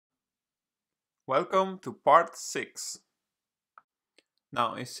Welcome to part 6.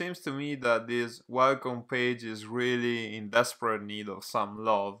 Now, it seems to me that this welcome page is really in desperate need of some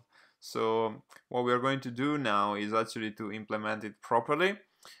love. So what we are going to do now is actually to implement it properly.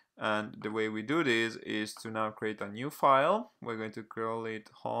 And the way we do this is to now create a new file. We're going to call it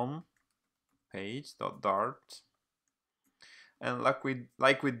home page.dart. And like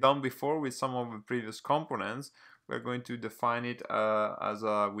we've done before with some of the previous components, we're going to define it as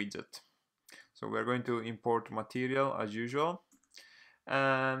a widget. So we're going to import material as usual.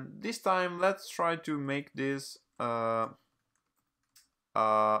 And this time let's try to make this a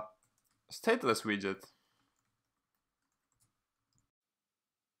stateless widget.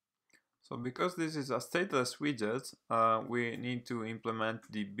 So because this is a stateless widget, we need to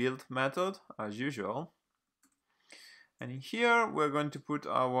implement the build method as usual. And in here we're going to put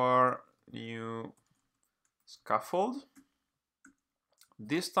our new scaffold.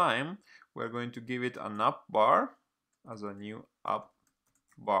 This time we're going to give it an AppBar as a new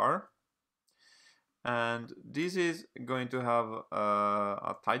AppBar. And this is going to have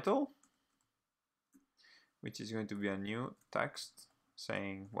a title, which is going to be a new text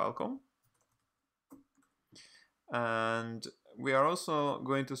saying welcome. And we are also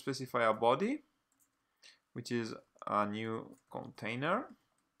going to specify a body, which is a new container.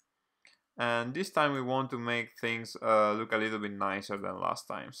 And this time we want to make things look a little bit nicer than last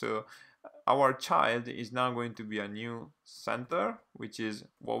time. So our child is now going to be a new center, which is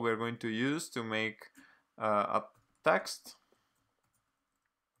what we're going to use to make a text.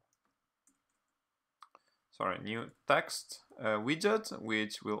 New text widget,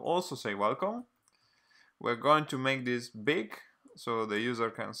 which will also say welcome. We're going to make this big so the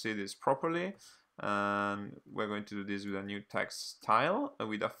user can see this properly, and we're going to do this with a new text style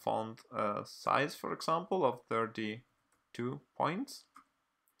with a font size, for example, of 32 points.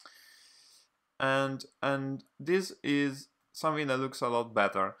 And this is something that looks a lot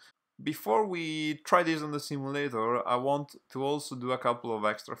better. Before we try this on the simulator, I want to also do a couple of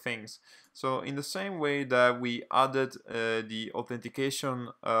extra things. So in the same way that we added the authentication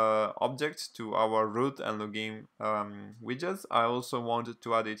object to our root and login widgets, I also wanted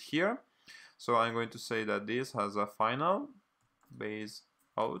to add it here. So I'm going to say that this has a final base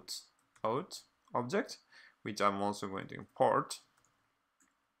auth object, which I'm also going to import.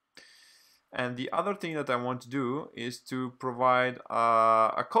 And the other thing that I want to do is to provide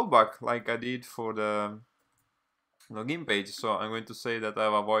a callback like I did for the login page. So I'm going to say that I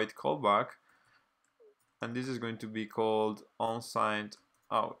have a void callback, and this is going to be called onSigned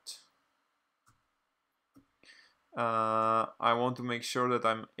out. I want to make sure that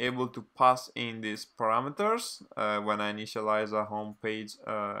I'm able to pass in these parameters when I initialize a home page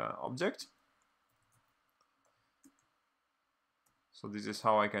object. So this is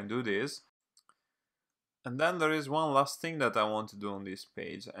how I can do this. And then there is one last thing that I want to do on this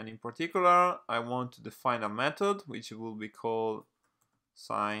page, and in particular I want to define a method which will be called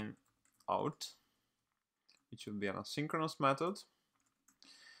sign out, which will be an asynchronous method.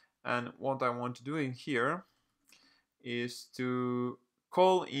 And what I want to do in here is to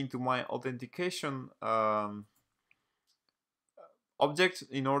call into my authentication object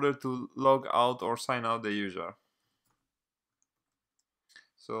in order to log out or sign out the user.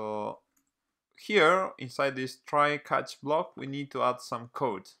 So here inside this try catch block we need to add some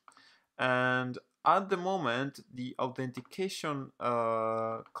code, and at the moment the authentication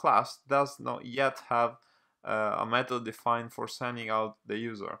class does not yet have a method defined for signing out the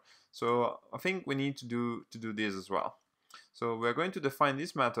user. So I think we need to do this as well. So we're going to define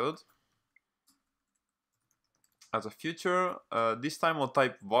this method as a future. This time I'll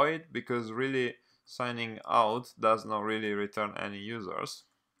type void because really signing out does not really return any users.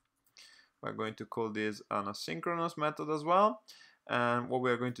 We're going to call this an asynchronous method as well. And what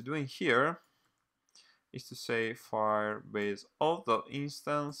we're going to do in here is to say Firebase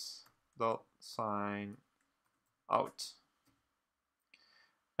auth.instance.sign out.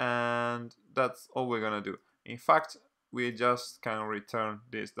 And that's all we're gonna do. In fact, we just can return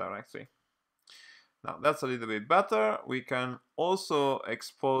this directly. Now that's a little bit better. We can also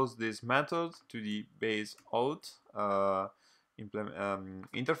expose this method to the base auth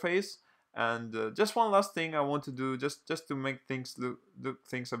interface. And just one last thing I want to do, just to make things look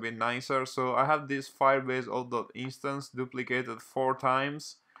things a bit nicer. So I have this Firebase auth.instance duplicated 4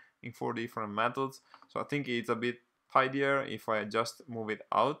 times in 4 different methods. So I think it's a bit tidier if I just move it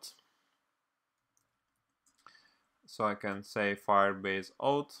out. So I can say Firebase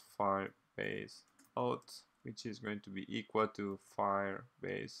auth, which is going to be equal to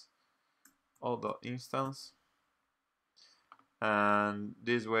Firebase auth.instance. and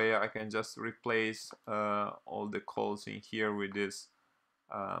this way I can just replace all the calls in here with this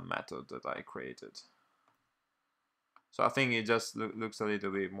method that I created. So I think it just looks a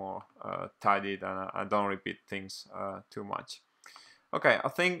little bit more tidied, and I don't repeat things too much. Okay, I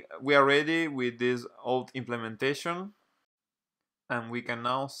think we are ready with this old implementation, and we can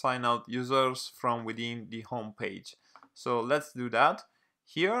now sign out users from within the home page. So let's do that.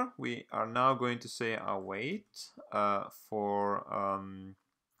 Here we are now going to say await for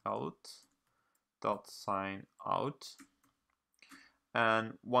out.sign out.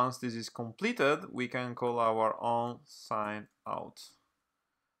 And once this is completed, we can call our own sign out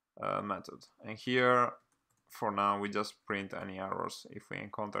method. And here, for now, we just print any errors if we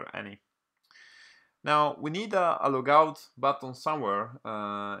encounter any. Now we need a logout button somewhere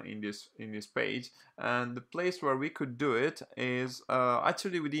in this page, and the place where we could do it is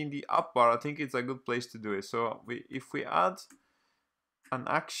actually within the AppBar. I think it's a good place to do it. So if we add an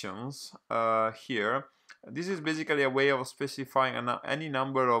actions here, this is basically a way of specifying any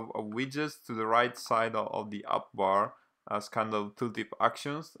number of widgets to the right side of the AppBar as kind of tooltip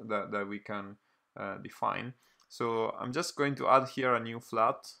actions that we can define. So I'm just going to add here a new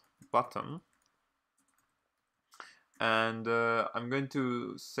flat button. And I'm going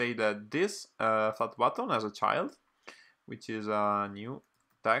to say that this flat button has a child, which is a new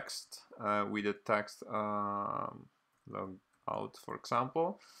text with a text log out, for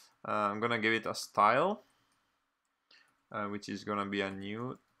example. I'm going to give it a style, which is going to be a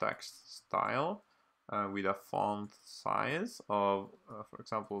new text style with a font size of, for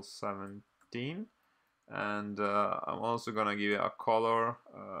example, 17. And I'm also going to give it a color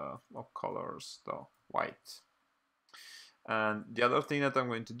of colors, though, white. And the other thing that I'm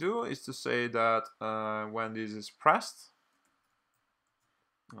going to do is to say that when this is pressed,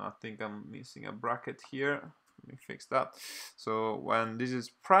 I think I'm missing a bracket here. Let me fix that. So when this is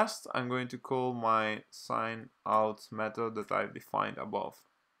pressed, I'm going to call my sign out method that I've defined above.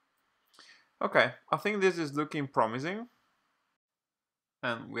 Okay, I think this is looking promising.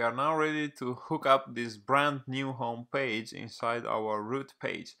 And we are now ready to hook up this brand new home page inside our root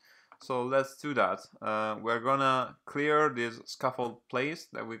page. So let's do that. We're gonna clear this scaffold place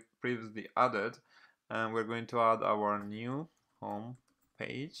that we previously added, and we're going to add our new home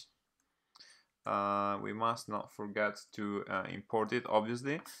page. We must not forget to import it,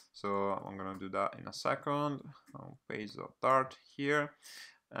 obviously. So I'm gonna do that in a second. Page.dart here,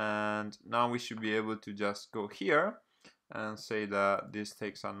 and now we should be able to just go here and say that this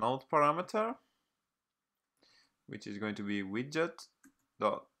takes a node parameter, which is going to be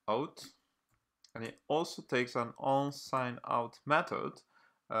widget.out. And it also takes an onSignOut method,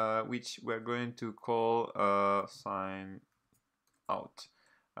 which we're going to call sign out.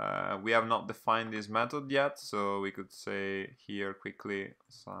 We have not defined this method yet, so we could say here quickly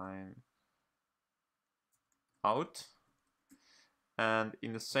sign out. And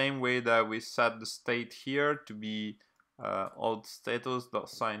in the same way that we set the state here to be alt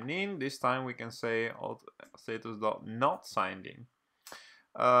status.signedIn, this time we can say alt status.notSignedIn.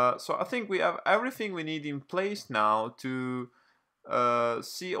 So I think we have everything we need in place now to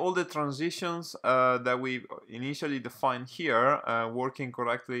see all the transitions that we initially defined here working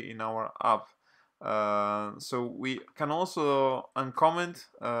correctly in our app. So we can also uncomment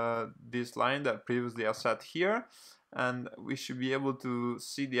this line that previously I set here, and we should be able to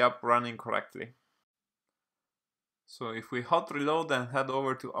see the app running correctly. So if we hot reload and head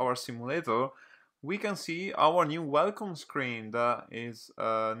over to our simulator, we can see our new welcome screen that is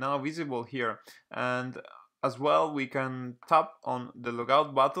now visible here. And as well, we can tap on the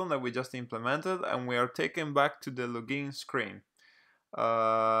logout button that we just implemented, and we are taken back to the login screen.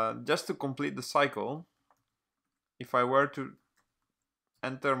 Just to complete the cycle, if I were to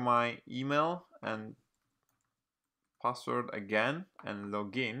enter my email and password again and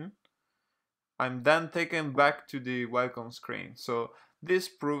log in, I'm then taken back to the welcome screen. So this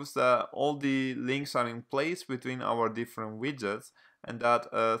proves that all the links are in place between our different widgets and that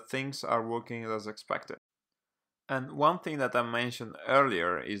things are working as expected. And one thing that I mentioned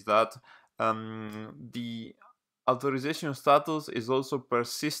earlier is that the authorization status is also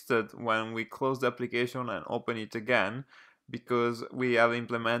persisted when we close the application and open it again, because we have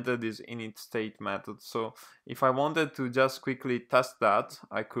implemented this init state method. So if I wanted to just quickly test that,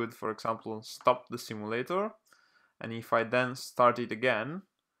 I could, for example, stop the simulator, and if I then start it again,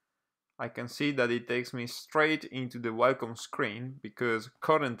 I can see that it takes me straight into the welcome screen, because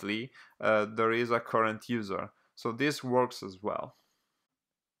currently there is a current user. So this works as well.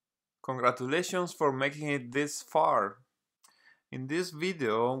 Congratulations for making it this far. In this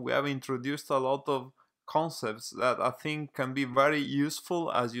video, we have introduced a lot of concepts that I think can be very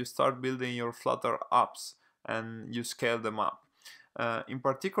useful as you start building your Flutter apps and you scale them up. In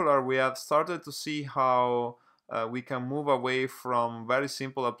particular, we have started to see how we can move away from very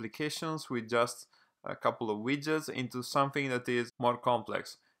simple applications with just a couple of widgets into something that is more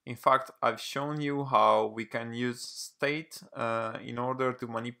complex. In fact, I've shown you how we can use state in order to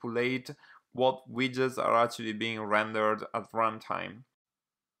manipulate what widgets are actually being rendered at runtime.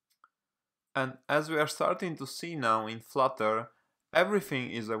 And as we are starting to see now in Flutter,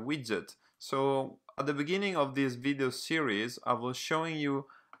 everything is a widget. So at the beginning of this video series, I was showing you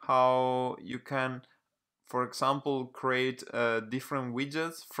how you can, for example, create different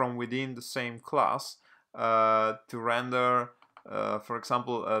widgets from within the same class to render, for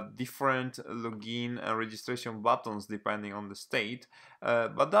example, different login and registration buttons depending on the state.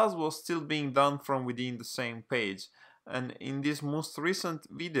 But that was still being done from within the same page. And in this most recent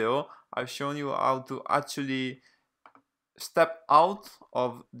video, I've shown you how to actually step out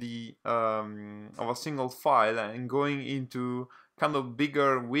of the of a single file and going into kind of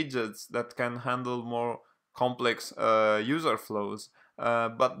bigger widgets that can handle more complex user flows.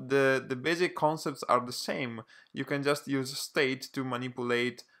 But the basic concepts are the same. You can just use state to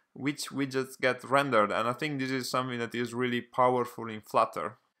manipulate which widgets get rendered, and I think this is something that is really powerful in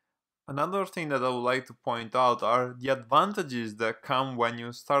Flutter. Another thing that I would like to point out are the advantages that come when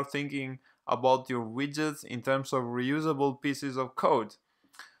you start thinking about your widgets in terms of reusable pieces of code.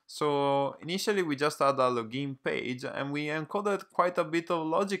 So initially we just had a login page and we encoded quite a bit of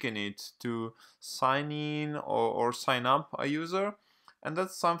logic in it to sign in or sign up a user, and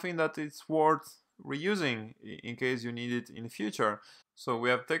that's something that it's worth reusing in case you need it in the future. So we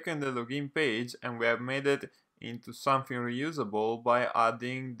have taken the login page and we have made it into something reusable by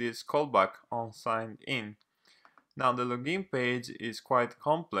adding this callback on signed in. Now the login page is quite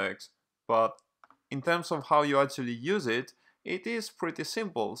complex, but in terms of how you actually use it, it is pretty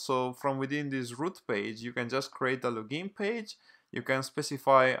simple. So from within this root page, you can just create a login page. You can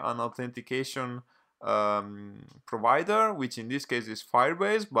specify an authentication provider, which in this case is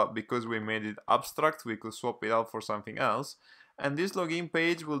Firebase, but because we made it abstract, we could swap it out for something else. And this login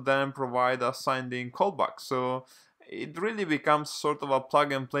page will then provide a signed in callback. So it really becomes sort of a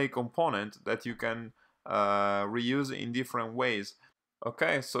plug and play component that you can reuse in different ways.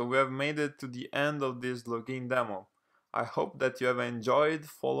 Okay, so we have made it to the end of this login demo. I hope that you have enjoyed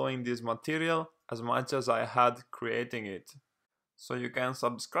following this material as much as I had creating it. So you can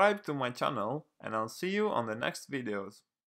subscribe to my channel and I'll see you on the next videos.